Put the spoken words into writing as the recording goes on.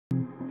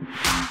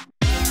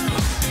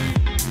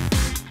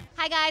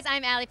Hi guys,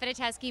 I'm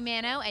Fedotowski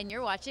Manno and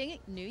you're watching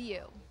New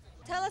You.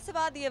 Tell us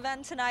about the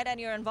event tonight and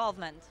your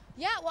involvement.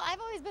 Yeah, well, I've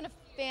always been a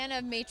fan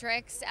of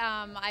Matrix.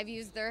 I've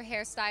used their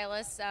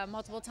hairstylists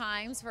multiple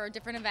times for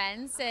different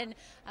events, and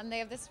they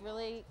have this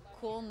really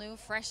cool new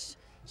fresh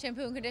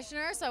shampoo and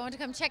conditioner, so I want to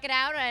come check it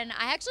out, and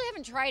I actually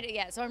haven't tried it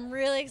yet, so I'm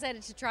really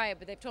excited to try it,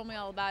 but they've told me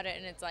all about it,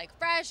 and it's like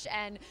fresh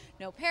and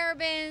no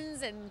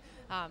parabens and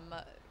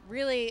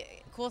really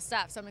cool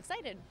stuff, so I'm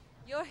excited.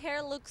 Your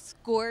hair looks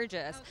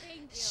gorgeous. Oh,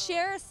 thank you.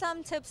 Share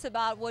some tips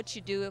about what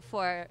you do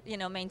for,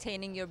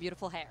 maintaining your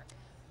beautiful hair.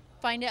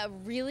 Find a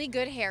really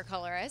good hair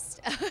colorist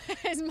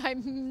is my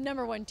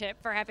 #1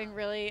 tip for having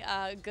really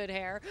good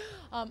hair.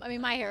 I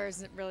mean, my hair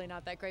isn't really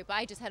not that great, but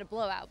I just had a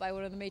blowout by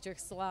one of the Brighton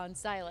Salon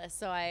stylists,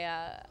 so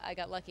I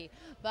got lucky.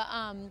 But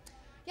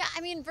yeah,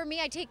 I mean, for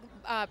me, I take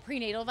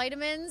prenatal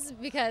vitamins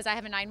because I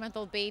have a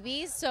 9-month-old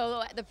baby.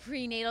 So the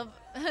prenatal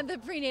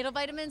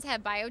vitamins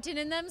have biotin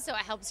in them, so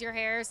it helps your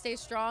hair stay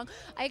strong.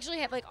 I actually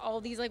have like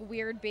all these like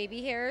weird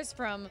baby hairs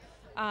from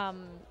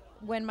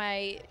when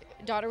my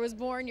daughter was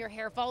born. Your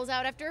hair falls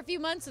out after a few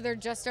months, so they're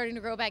just starting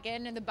to grow back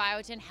in, and the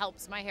biotin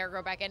helps my hair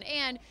grow back in,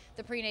 and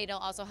the prenatal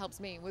also helps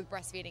me with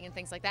breastfeeding and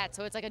things like that.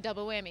 So it's like a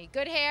double whammy.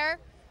 Good hair,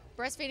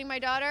 breastfeeding my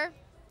daughter,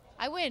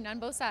 I win on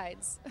both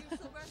sides. You're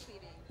still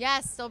breastfeeding?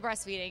 Yes, still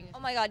breastfeeding. Oh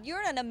my God,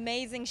 you're in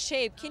amazing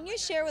shape. Can you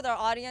share with our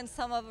audience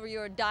some of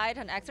your diet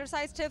and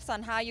exercise tips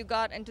on how you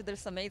got into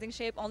this amazing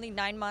shape only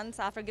 9 months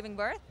after giving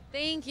birth?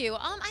 Thank you.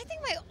 I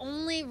think my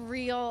only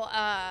real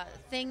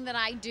thing that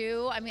I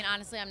do, I mean,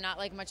 honestly, I'm not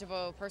like much of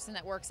a person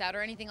that works out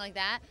or anything like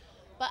that,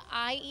 but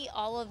I eat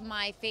all of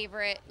my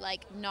favorite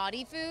like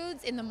naughty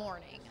foods in the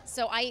morning.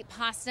 So I eat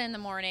pasta in the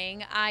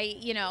morning.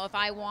 If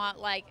I want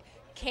like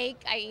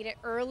cake, I eat it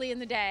early in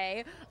the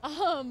day.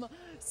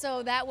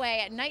 So that way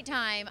at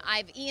nighttime,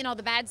 I've eaten all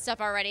the bad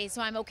stuff already,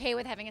 so I'm okay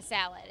with having a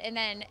salad. And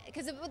then,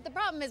 because the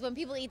problem is when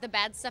people eat the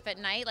bad stuff at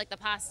night, like the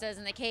pastas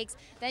and the cakes,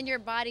 then your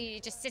body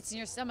just sits in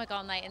your stomach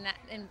all night,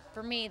 and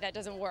for me, that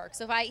doesn't work.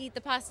 So if I eat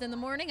the pasta in the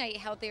morning, I eat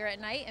healthier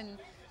at night, and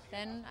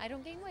then I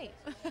don't gain weight.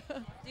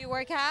 Do you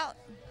work out?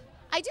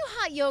 I do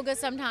hot yoga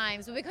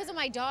sometimes, but because of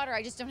my daughter,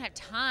 I just don't have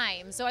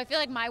time. So I feel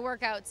like my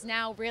workouts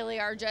now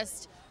really are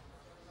just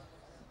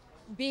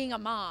being a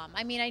mom.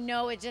 I mean, I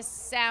know it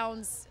just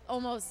sounds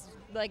almost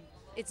like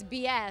it's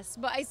BS,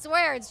 but I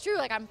swear it's true.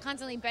 Like I'm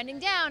constantly bending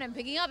down and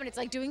picking up, and it's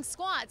like doing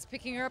squats,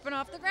 picking her up and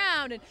off the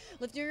ground and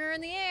lifting her in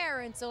the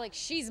air. And so like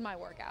she's my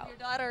workout. Your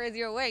daughter is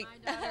your weight.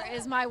 My daughter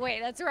is my weight.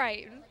 That's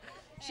right.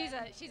 She's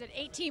an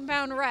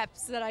 18-pound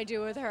reps that I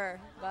do with her.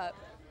 But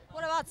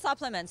what about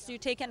supplements? Do you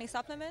take any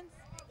supplements?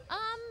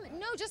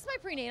 No, just my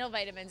prenatal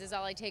vitamins is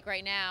all I take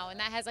right now, and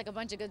that has like a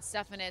bunch of good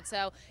stuff in it.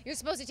 So you're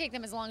supposed to take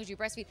them as long as you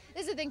breastfeed.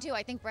 This is the thing too,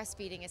 I think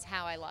breastfeeding is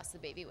how I lost the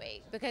baby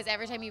weight, because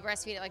every time you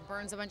breastfeed, it like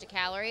burns a bunch of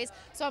calories.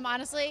 So I'm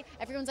honestly,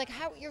 everyone's like,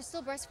 how, you're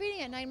still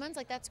breastfeeding at 9 months?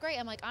 Like, that's great.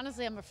 I'm like,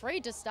 honestly, I'm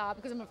afraid to stop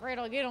because I'm afraid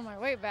I'll get all my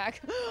weight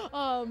back.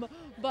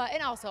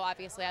 And also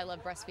obviously I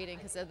love breastfeeding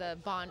because of the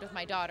bond with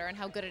my daughter and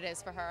how good it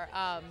is for her.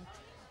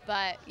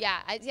 But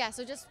yeah,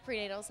 so just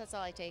prenatals, that's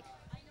all I take.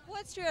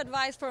 What's your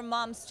advice for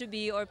moms to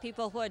be, or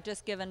people who had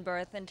just given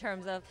birth, in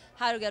terms of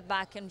how to get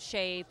back in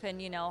shape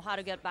and how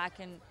to get back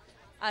in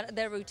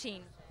their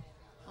routine?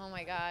 Oh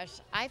my gosh,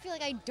 I feel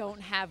like I don't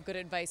have good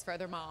advice for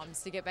other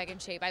moms to get back in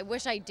shape. I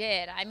wish I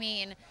did. I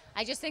mean,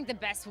 I just think the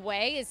best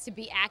way is to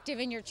be active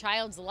in your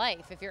child's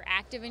life. If you're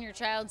active in your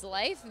child's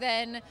life,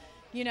 then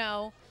you're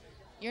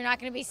not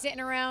going to be sitting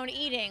around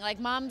eating.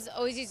 Like moms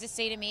always used to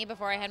say to me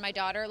before I had my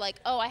daughter, like,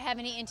 oh, I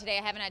haven't eaten today,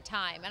 I haven't had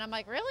time. And I'm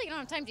like, really? You don't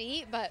have time to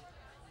eat? But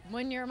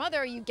when you're a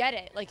mother, you get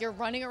it. Like you're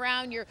running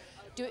around,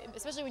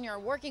 especially when you're a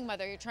working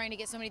mother, you're trying to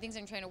get so many things.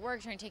 I'm trying to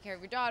work, trying to take care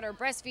of your daughter,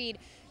 breastfeed,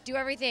 do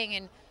everything.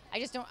 And I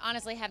just don't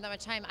honestly have that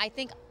much time. I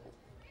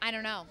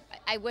don't know.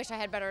 I wish I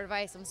had better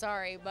advice. I'm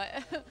sorry.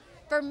 But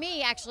for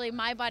me, actually,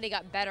 my body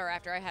got better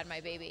after I had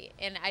my baby.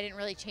 And I didn't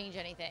really change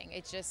anything.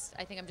 It's just,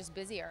 I think I'm just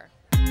busier.